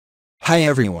Hi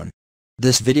everyone.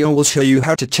 This video will show you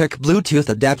how to check Bluetooth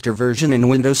adapter version in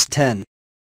Windows 10.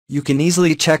 You can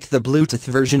easily check the Bluetooth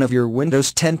version of your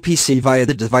Windows 10 PC via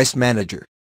the Device Manager.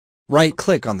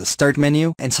 Right-click on the Start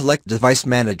menu and select Device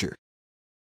Manager.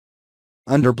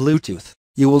 Under Bluetooth,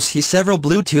 you will see several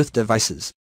Bluetooth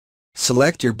devices.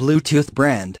 Select your Bluetooth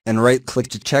brand and right-click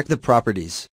to check the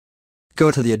properties.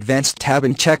 Go to the Advanced tab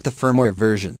and check the firmware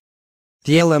version.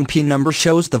 The LMP number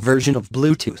shows the version of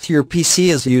Bluetooth your PC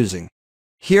is using.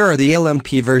 Here are the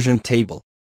LMP version table.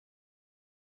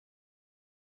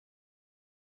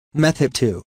 Method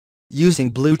 2.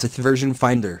 Using Bluetooth version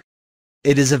finder.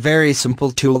 It is a very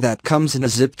simple tool that comes in a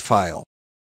zipped file.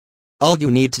 All you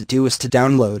need to do is to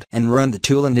download and run the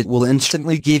tool, and it will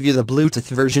instantly give you the Bluetooth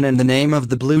version and the name of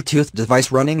the Bluetooth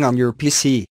device running on your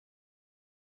PC.